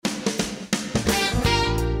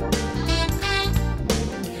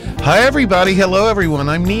Hi, everybody. Hello, everyone.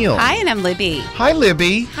 I'm Neal. Hi, and I'm Libby. Hi,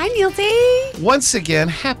 Libby. Hi, Neal D. Once again,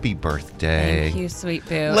 happy birthday. Thank you, sweet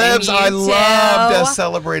boo. Libs, I loved us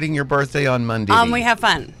celebrating your birthday on Monday. We have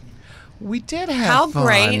fun. We did have How fun.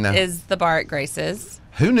 great is the bar at Grace's?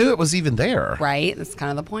 Who knew it was even there? Right? That's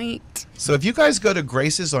kind of the point. So if you guys go to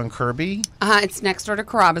Grace's on Kirby. It's next door to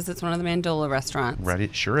Carrabba's. It's one of the Mandola restaurants. Right,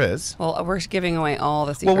 it sure is. Well, we're giving away all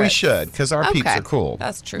the secrets. Well, we should, because our peeps are cool.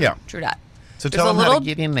 That's true. Yeah. True that. So There's tell them how to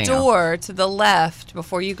get in there. There's a little door to the left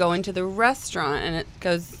before you go into the restaurant, and it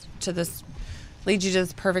goes to this, leads you to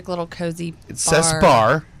this perfect little cozy bar. It says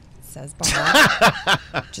bar. It says bar.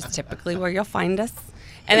 Which is typically where you'll find us.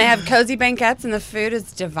 And they have cozy banquettes, and the food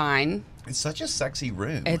is divine. It's such a sexy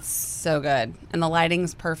room. It's so good. And the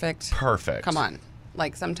lighting's perfect. Perfect. Come on.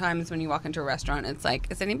 Like, sometimes when you walk into a restaurant, it's like,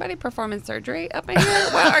 is anybody performing surgery up in here?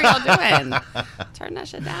 What are y'all doing? Turn that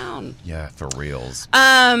shit down. Yeah, for reals.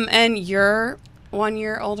 And you're 1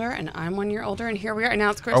 year older, and I'm 1 year older, and here we are. And now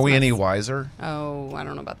it's Christmas. Are we any wiser? Oh, I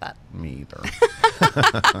don't know about that. Me either.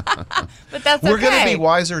 But that's okay. We're going to be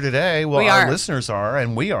wiser today. Well, We our are. listeners are,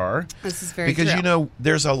 and we are. This is very because, true. you know,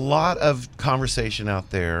 there's a lot of conversation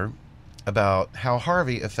out there about how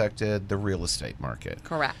Harvey affected the real estate market.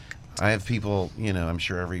 Correct. I have people, you know, I'm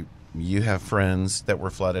sure you have friends that were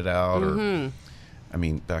flooded out, or I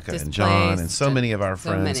mean, Becca and John, and so many of our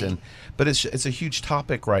friends, but it's a huge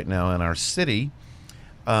topic right now in our city,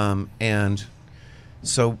 and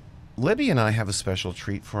so Libby and I have a special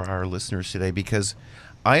treat for our listeners today because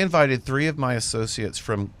I invited 3 of my associates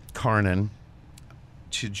from Carnan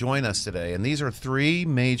to join us today, and these are 3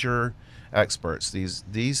 major experts.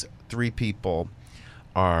 These 3 people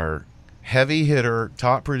are heavy hitter,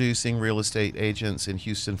 top producing real estate agents in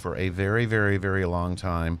Houston for a very, very, very long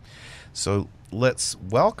time. So let's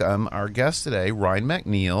welcome our guest today, Ryan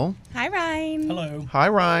McNeil. Hi, Ryan. Hello. Hi,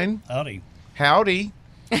 Ryan. Howdy. Howdy.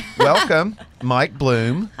 Welcome, Mike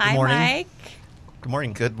Bloom. Hi, Good morning. Mike. Good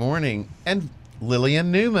morning. Good morning. And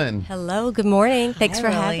Lillian Newman. Hello, good morning. Thanks Hi, for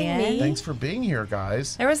having Lillian. me. Thanks for being here,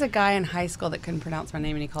 guys. There was a guy in high school that couldn't pronounce my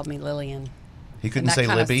name, and he called me Lillian. He And couldn't that say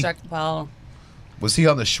kinda Libby. Well, Was he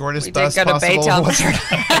on the shortest we bus did go to possible? Baytown.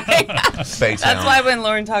 Baytown. That's why when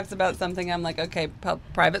Lauren talks about something, I'm like, okay,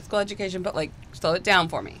 private school education, but like, slow it down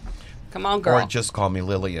for me. Come on, girl. Or just call me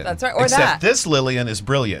Lillian. That's right, or Except that. this Lillian is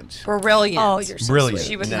brilliant. Brilliant. Oh, you're so Brilliant.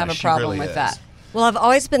 She wouldn't No, have a she problem really with is. that. Well, I've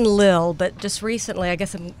always been Lil, but just recently, I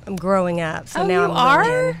guess I'm growing up. So Oh, now you I'm are?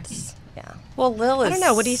 Lillian. Yeah. Well, Lil is I don't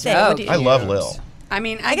know. What do you think? so What do you- I love cute. Lil. I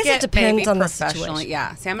mean, I guess it get depends maybe on the professionally. situation.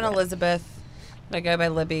 Yeah, Sam and Elizabeth. I go by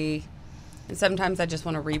Libby, and sometimes I just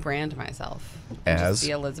want to rebrand myself and As? just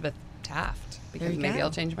be Elizabeth Taft because you maybe go.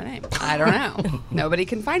 I'll change my name. I don't know. Nobody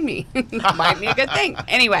can find me. Might be a good thing.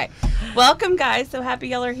 Anyway, welcome, guys. So happy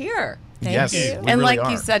y'all are here. Thank Yes, you. we And really like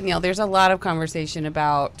are. you said, Neal, there's a lot of conversation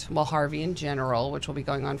about, well, Harvey in general, which will be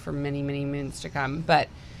going on for many, many moons to come. But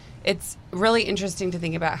it's really interesting to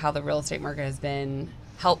think about how the real estate market has been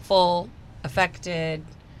helpful, affected,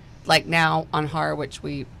 like now on HOU, which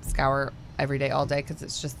we scour every day, all day, because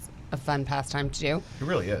it's just a fun pastime to do. It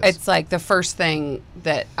really is. It's like the first thing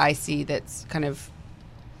that I see that's kind of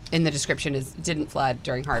in the description is didn't flood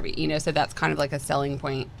during Harvey, you know, so that's kind of like a selling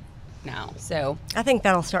point now. So I think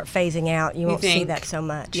that'll start phasing out. You won't see think? that so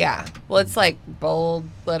much. yeah. Well, it's like bold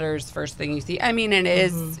letters, first thing you see. I mean, and it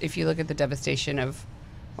is, if you look at the devastation of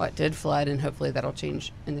what did flood, and hopefully that'll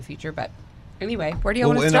change in the future. But anyway, where do you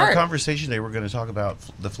want to in start? our conversation today, we're going to talk about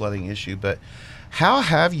the flooding issue, but how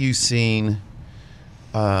have you seen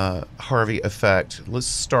Harvey affect? Let's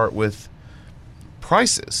start with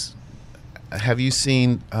prices. Have you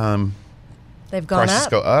seen They've gone prices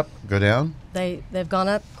up. go up, go down? They've gone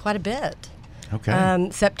up quite a bit. Okay.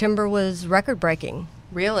 September was record breaking.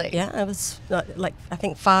 Really? Yeah, it was like I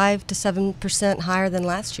think 5 to 7% higher than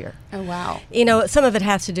last year. Oh, wow. You know, some of it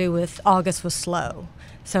has to do with August was slow,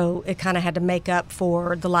 so it kind of had to make up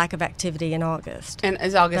for the lack of activity in August. And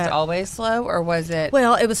is August But- always slow, or was it?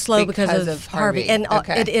 Well, it was slow because Because of of Harvey. and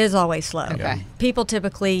Okay. it is always slow. Okay. People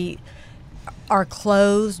typically are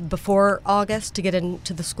closed before August to get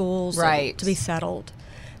into the schools and Right. to be settled.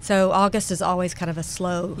 So August is always kind of a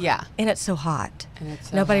slow. Yeah. And it's so hot. And it's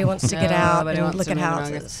so Nobody hot. wants to get out Nobody and wants look to at move in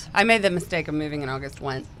houses. August. I made the mistake of moving in August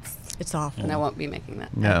once, It's awful. and I won't be making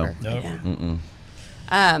that. No. ever No. again.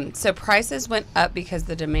 Mm-mm. So prices went up because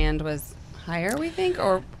the demand was higher, we think,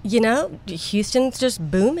 or You know, Houston's just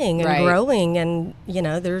booming and Right. growing, and, you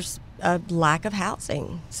know, there's a lack of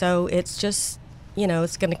housing. So it's just, you know,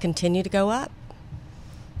 it's going to continue to go up.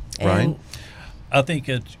 Right. I think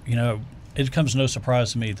it comes no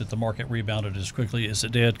surprise to me that the market rebounded as quickly as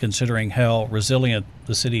it did, considering how resilient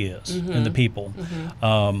the city is and the people.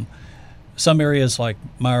 some areas like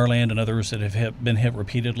Meyerland and others that have been hit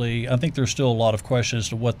repeatedly, I think there's still a lot of questions as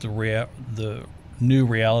to what the new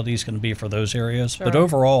reality is going to be for those areas. Sure. But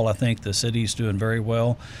overall, I think the city's doing very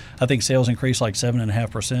well. I think sales increased like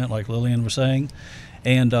 7.5%, like Lillian was saying.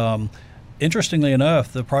 And interestingly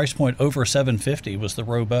enough, the price point over $750 was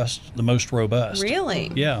the most robust.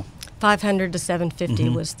 Really? Yeah. 500 to 750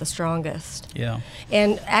 was the strongest. Yeah.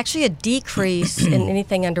 And actually a decrease in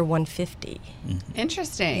anything under 150.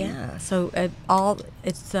 Interesting. Yeah. So it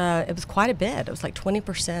was quite a bit. It was like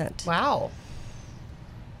 20%. Wow.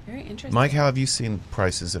 Very interesting. Mike, how have you seen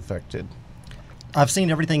prices affected? I've seen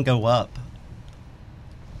everything go up.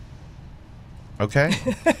 Okay.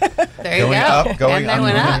 There you Going go. up, going and they up.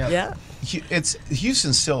 went up. Yeah.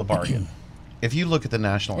 Houston's still a bargain. If you look at the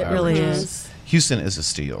national It average, really is. Houston is a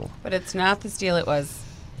steal. But it's not the steal it was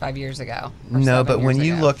 5 years ago. No, but when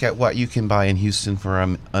you look at what you can buy in Houston for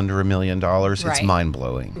under $1 million, it's Right.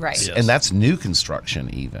 mind-blowing. Right. Yes. And that's new construction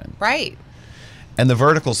even. Right. And the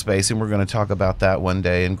vertical space, and we're going to talk about that one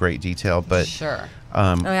day in great detail, but Sure.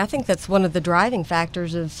 I mean, I think that's one of the driving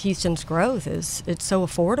factors of Houston's growth is it's so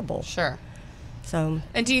affordable. Sure. So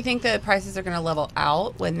And do you think the prices are going to level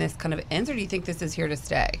out when this kind of ends, or do you think this is here to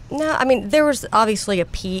stay? no, I mean there was obviously a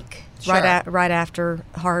peak Sure. right after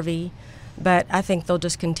Harvey, but I think they'll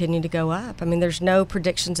just continue to go up. I mean, there's no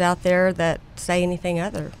predictions out there that say anything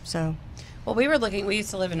other. So Well, we used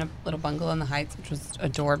to live in a little bungalow in the Heights, which was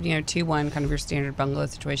adorable, 2-1, kind of your standard bungalow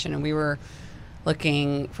situation. And we were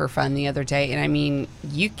looking for fun the other day. And I mean,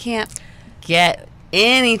 you can't get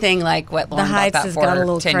anything like what the Lauren bought Heights that has for got a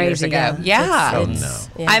little 10 crazy. years ago. Yeah. Oh, It's-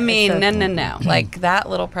 no. yeah, I mean, it's a- no. Like that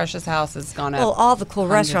little precious house has gone up. Well, all the cool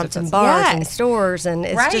hundreds of restaurants and thousands. bars Yes. and stores, and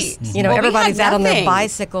it's Right. just Well, we had everybody's out on their nothing.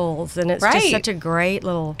 bicycles, and it's Right. just such a great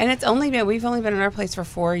little. And we've only been in our place for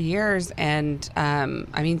 4 years. And,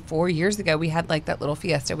 4 years ago, we had like that little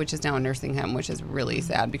Fiesta, which is now a nursing home, which is really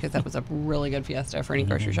sad because that was a really good Fiesta for any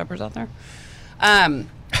grocery shoppers out there.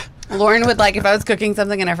 Lauren would if I was cooking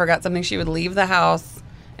something and I forgot something, she would leave the house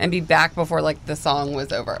and be back before the song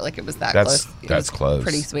was over. Like it was that That's- close. It that's was close.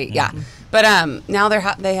 Pretty sweet. Yeah. But, now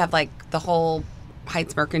they have the whole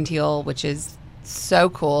Heights Mercantile, which is so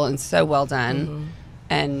cool and so well done.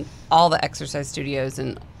 And all the exercise studios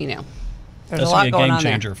and, there's That's a lot be a going game on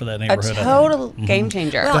there. changer for that neighborhood. I A think. total game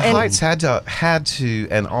changer. Well, the and- Heights had to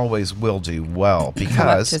and always will do well Come up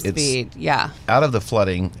because to it's speed. Yeah. out of the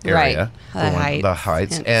flooding Right. area, The the Heights.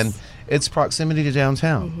 Heights, Hence. and its proximity to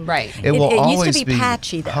downtown. Right. It will it always used to be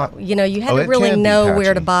patchy though. hot. You had Oh, to it really can be know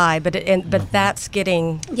where to patchy. buy, but that's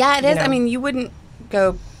getting. Yeah, it you is. know, I mean, you wouldn't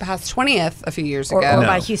go past 20th a few years or ago. No.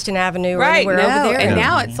 by Houston Avenue or Right, anywhere no. over there. And Yeah.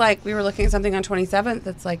 now it's we were looking at something on 27th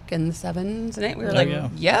that's in the 7s and 8. We were There you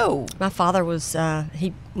go. yo. My father was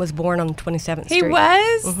he was born on 27th He Street.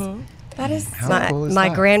 was? That is How cool is My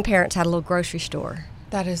that? grandparents had a little grocery store,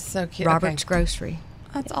 that is so cute. Robert's Okay. Grocery.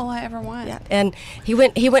 That's all I ever want. Yeah, and he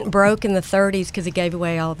went broke in the 30s because he gave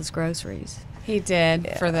away all of his groceries. He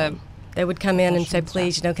did for the They would come in and say, Fashion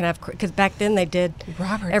 "Please, can I have?" Because back then they did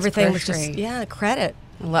Robert's everything was Grocery. just credit.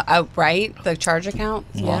 right, the charge account,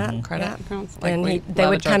 Yeah, credit yeah. accounts. And we they love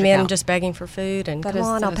a would charge come in account. just begging for food and That come is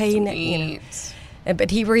on, so I'll pay you. sweet.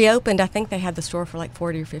 But he reopened. I think they had the store for like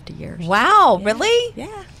 40 or 50 years. Wow, really? Yeah.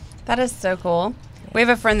 That is so cool. We have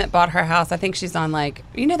a friend that bought her house. I think she's on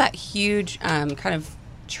that huge kind of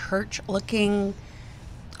church-looking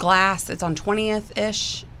glass. It's on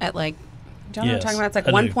 20th-ish at do you know what I'm Yes, talking about? It's I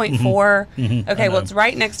do. 1.4. Mhm, Okay, I well, know. it's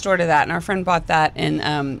right next door to that. And our friend bought that in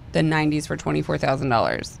the 90s for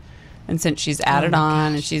 $24,000. And since she's added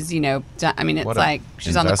on and she's, done, I mean, it's What a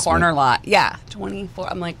she's on the investment. corner lot. Yeah, 24.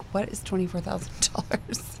 I'm like, what is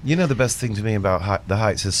 $24,000? You know the best thing to me about the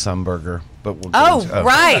Heights is Sunburger, but we'll get Oh, into-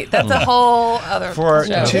 right. That's a whole other For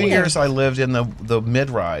show. 2 years, I lived in the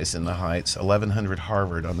mid-rise in the Heights, 1100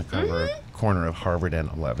 Harvard on the corner of Harvard and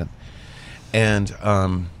 11th. And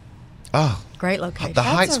Great location. the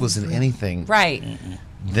Heights wasn't anything Right.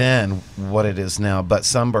 then what it is now, but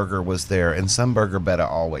Sunburger was there, and Sunburger better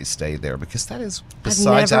always stay there because that is,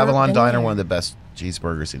 besides never Avalon been Diner, there. one of the best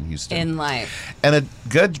cheeseburgers in Houston. In life. And a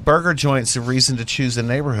good burger joint's a reason to choose a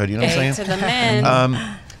neighborhood. You know what I'm A saying? to the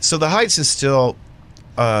men. So the Heights is still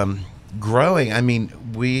growing. I mean,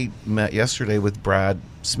 we met yesterday with Brad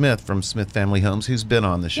Smith from Smith Family Homes, who's been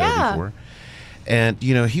on the show Yeah. before. And,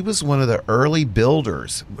 he was one of the early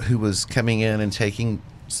builders who was coming in and taking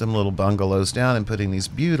some little bungalows down and putting these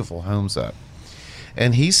beautiful homes up.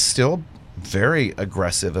 And he's still very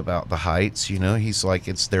aggressive about the Heights. He's like,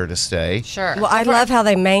 it's there to stay. Sure. Well, I love how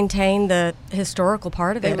they maintain the historical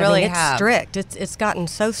part of They it. really it's have. strict. It's gotten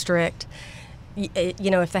so strict.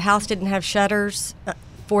 If the house didn't have shutters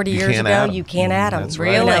 40 years ago, you can't add them. That's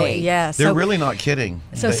right. Really? Yeah. They're really not kidding.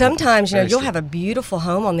 So sometimes, you'll have a beautiful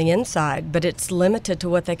home on the inside, but it's limited to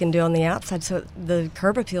what they can do on the outside. So the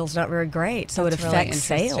curb appeal is not very great. So it affects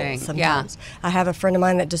sales sometimes. I have a friend of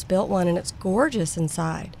mine that just built one, and it's gorgeous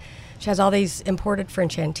inside. She has all these imported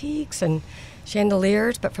French antiques and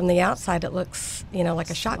chandeliers, but from the outside it looks, like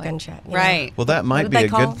a shotgun shack. Right. Well, that might be a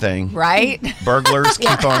good thing. Right. Burglars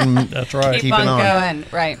keep on. That's right. Keep on going.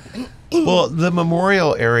 Right. Well, the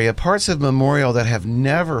Memorial area, parts of Memorial that have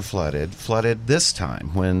never flooded this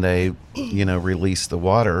time when they, released the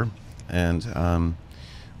water, and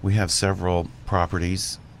we have several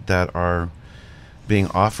properties that are being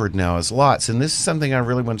offered now as lots, and this is something I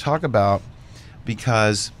really want to talk about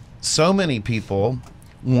because so many people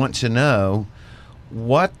want to know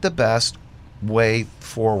what the best way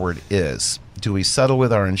forward is. Do we settle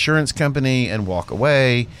with our insurance company and walk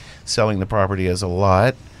away, selling the property as a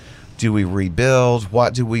lot? Do we rebuild?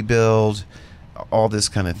 What do we build? All this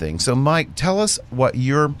kind of thing. So, Mike, tell us what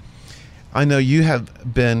I know you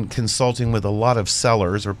have been consulting with a lot of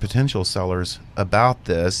sellers or potential sellers about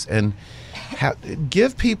this, and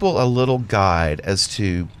give people a little guide as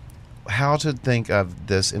to how to think of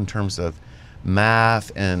this in terms of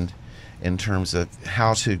math and in terms of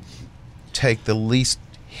how to take the least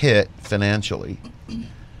hit financially.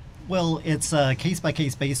 Well, it's a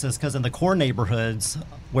case-by-case basis because in the core neighborhoods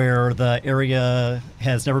where the area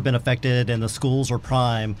has never been affected and the schools are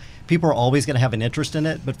prime, people are always going to have an interest in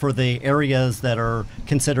it. But for the areas that are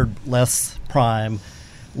considered less prime,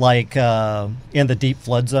 like in the deep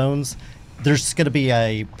flood zones, there's going to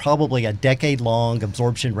be probably a decade-long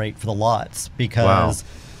absorption rate for the lots because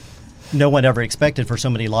no one ever expected for so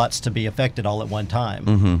many lots to be affected all at one time.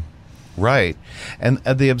 Mm-hmm. Right. And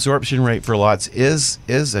the absorption rate for lots is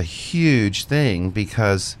a huge thing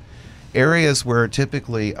because areas where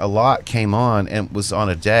typically a lot came on and was on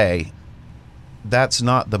a day, that's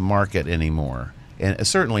not the market anymore. And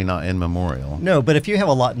certainly not in Memorial. No, but if you have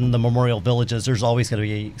a lot in the Memorial Villages, there's always going to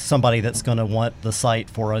be somebody that's going to want the site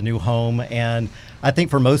for a new home. And I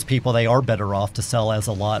think for most people, they are better off to sell as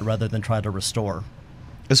a lot rather than try to restore.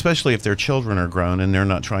 Especially if their children are grown and they're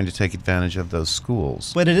not trying to take advantage of those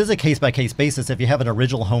schools. But it is a case-by-case basis. If you have an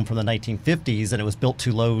original home from the 1950s and it was built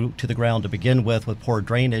too low to the ground to begin with poor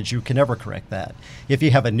drainage, you can never correct that. If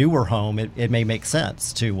you have a newer home, it may make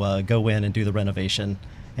sense to go in and do the renovation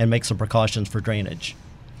and make some precautions for drainage.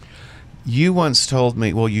 You once told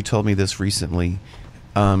me, you told me this recently,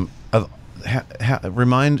 remind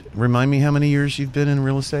me how many years you've been in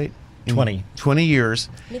real estate? 20 years.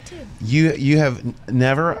 Me too. You have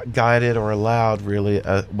never guided or allowed really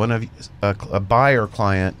a buyer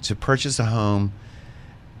client to purchase a home,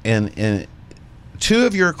 and two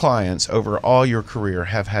of your clients over all your career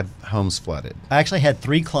have had homes flooded. I actually had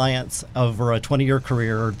 3 clients over a 20-year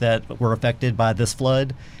career that were affected by this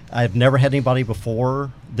flood. I've never had anybody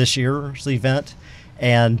before this year's event,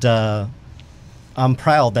 and I'm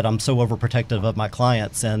proud that I'm so overprotective of my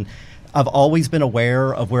clients. And I've always been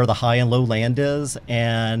aware of where the high and low land is,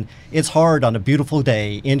 and it's hard on a beautiful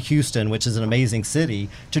day in Houston, which is an amazing city,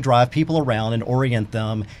 to drive people around and orient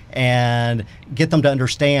them and get them to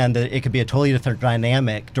understand that it could be a totally different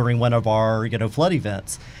dynamic during one of our flood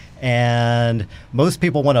events. And most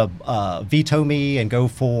people want to veto me and go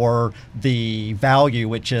for the value,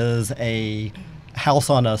 which is a house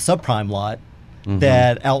on a subprime lot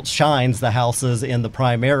that outshines the houses in the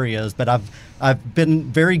prime areas. But I've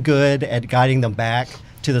been very good at guiding them back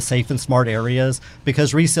to the safe and smart areas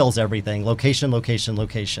because resale's everything. Location, location,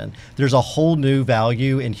 location. There's a whole new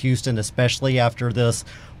value in Houston, especially after this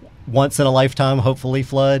once in a lifetime, hopefully,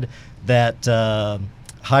 flood, that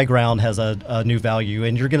high ground has a new value,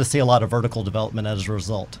 and you're going to see a lot of vertical development as a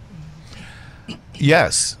result.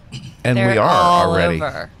 Yes, and They're we are all already.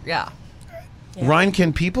 Over. Yeah. Ryan,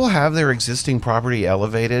 can people have their existing property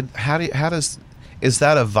elevated? Is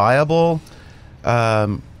that a viable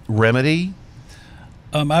remedy?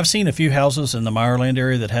 I've seen a few houses in the Meyerland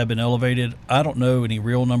area that have been elevated. I don't know any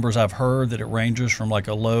real numbers. I've heard that it ranges from like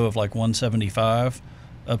a low of like 175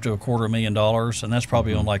 up to $250,000, and that's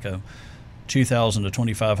probably on like a 2,000 to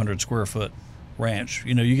 2,500 square foot ranch.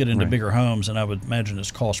 You get into bigger homes, and I would imagine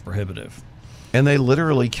it's cost prohibitive. And they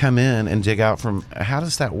literally come in and dig out from. How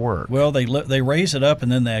does that work? Well, they raise it up, and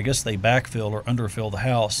then I guess they backfill or underfill the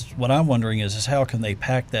house. What I'm wondering is how can they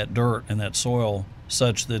pack that dirt and that soil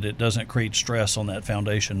such that it doesn't create stress on that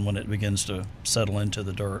foundation when it begins to settle into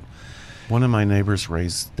the dirt. One of my neighbors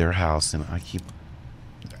raised their house, and I keep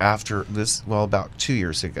after this. Well, about 2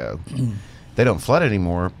 years ago, they don't flood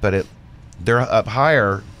anymore, but they're up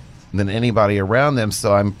higher than anybody around them.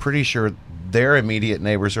 So I'm pretty sure their immediate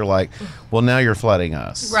neighbors are like, well, now you're flooding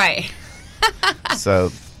us. Right.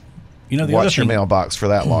 So, watch your mailbox for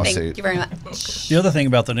that lawsuit. Thank you very much. The other thing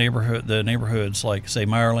about the neighborhoods like, say,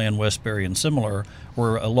 Meyerland, Westbury, and similar,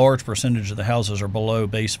 where a large percentage of the houses are below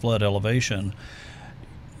base flood elevation,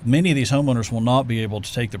 many of these homeowners will not be able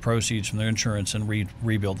to take the proceeds from their insurance and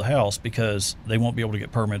rebuild the house because they won't be able to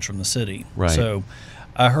get permits from the city. Right. So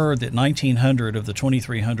I heard that 1,900 of the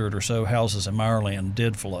 2,300 or so houses in Meyerland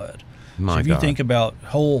did flood. So if you think about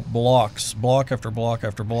whole blocks, block after block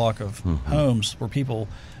after block of homes where people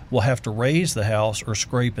will have to raise the house or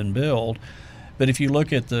scrape and build. But if you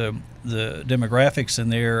look at the demographics in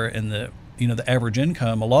there and the average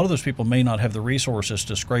income, a lot of those people may not have the resources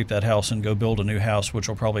to scrape that house and go build a new house, which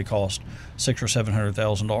will probably cost $600,000 or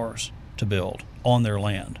 $700,000 to build on their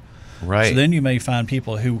land. Right. So then you may find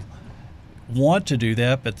people who want to do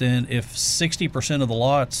that, but then if 60% of the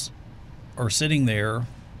lots are sitting there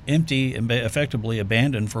empty and effectively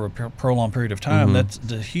abandoned for a prolonged period of time, that's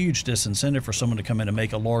a huge disincentive for someone to come in and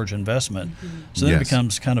make a large investment. So then it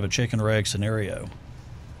becomes kind of a chicken or egg scenario.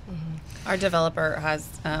 Our developer has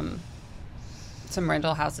some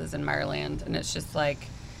rental houses in Meyerland, and it's just like,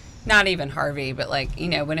 not even Harvey, but like,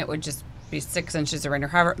 when it would just be 6 inches of rain or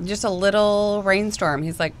however, just a little rainstorm.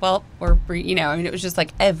 He's like, well, it was just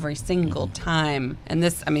like every single time. And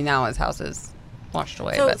this, now his house is washed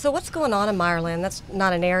away. So what's going on in Meyerland? That's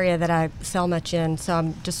not an area that I sell much in, so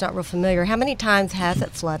I'm just not real familiar. How many times has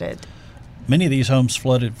it flooded? Many of these homes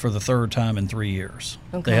flooded for the third time in 3 years.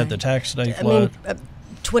 Okay. They had the tax day flood.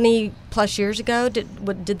 20 plus years ago,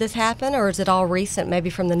 did this happen, or is it all recent, maybe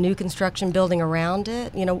from the new construction building around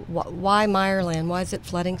it? Why Meyerland? Why is it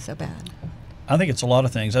flooding so bad? I think it's a lot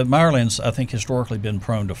of things. Meyerland's, I think, historically been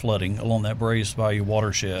prone to flooding along that Braes Bayou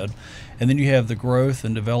watershed. And then you have the growth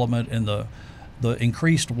and development in the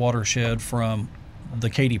increased watershed from the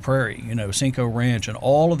Katy Prairie, Cinco Ranch, and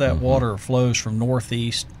all of that water flows from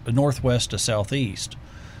northwest to southeast.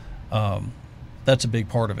 That's a big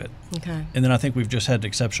part of it. Okay. And then I think we've just had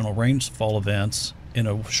exceptional rainfall events in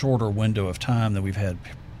a shorter window of time than we've had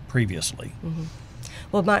previously.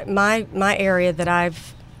 Well, my area that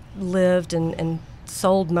I've lived and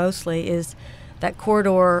sold mostly is that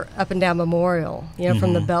corridor up and down Memorial,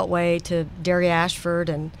 from the Beltway to Derry Ashford,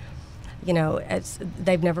 and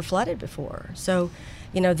they've never flooded before. So,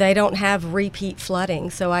 they don't have repeat flooding.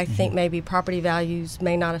 So I think maybe property values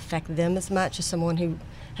may not affect them as much as someone who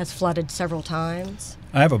has flooded several times.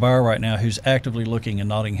 I have a buyer right now who's actively looking in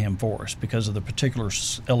Nottingham Forest because of the particular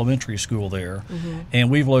elementary school there. And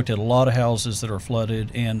we've looked at a lot of houses that are flooded.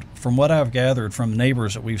 And from what I've gathered from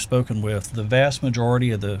neighbors that we've spoken with, the vast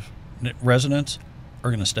majority of the residents are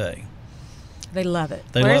going to stay. They love it.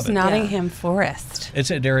 Where's Nottingham Forest?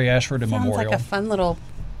 It's at Derry Ashford and Memorial. Sounds like a fun little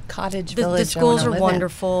cottage village. The schools are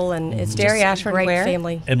wonderful, and it's Derry Ashford, great where?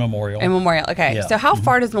 family. In Memorial. In Memorial, okay. Yeah. So how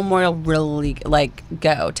far does Memorial really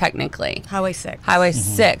go technically? Highway 6. Highway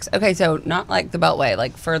 6. Okay, so not like the Beltway,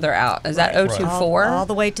 like further out. Is that 024? All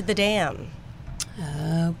the way to the dam.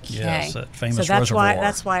 Okay. Yes, that famous so that's reservoir.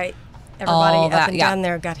 That's why everybody up and down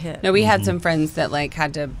there got hit. No, we had some friends that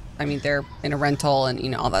had to. They're in a rental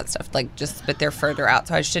and all that stuff. But they're further out,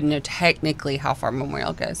 so I just didn't know technically how far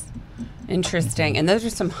Memorial goes. Interesting. And those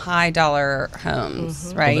are some high dollar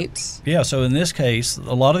homes, right? Well, so in this case,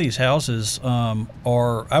 a lot of these houses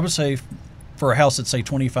are, I would say, for a house that's, say,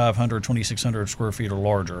 2,500, 2,600 square feet or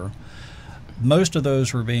larger, most of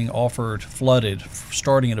those were being offered flooded,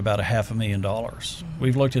 starting at about $500,000.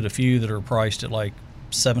 We've looked at a few that are priced at like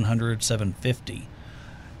 $700,000, $750,000.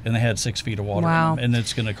 And they had 6 feet of water in them, and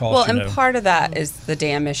it's going to cost. Well, and part of that is the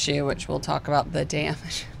dam issue, which we'll talk about. The dam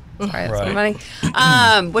issue. Sorry, that's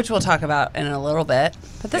funny. Which we'll talk about in a little bit.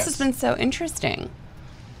 But this has been so interesting.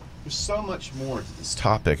 There's so much more to this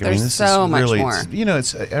topic. There's this so is really, much more.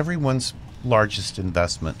 It's everyone's largest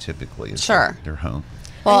investment typically is their home.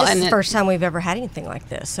 Well, and this is the first time we've ever had anything like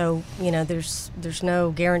this. So, there's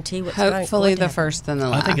no guarantee what's going to happen. Hopefully the first and the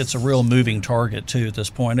last. I think it's a real moving target, too, at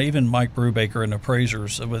this point. Even Mike Brubaker and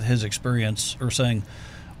appraisers, with his experience, are saying,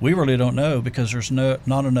 we really don't know because there's not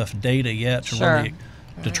enough data yet to really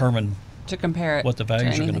determine to compare it what the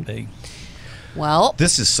values are going to be. Well,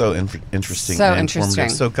 this is so interesting and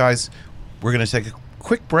informative. So, guys, we're going to take a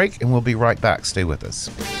quick break, and we'll be right back. Stay with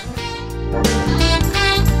us.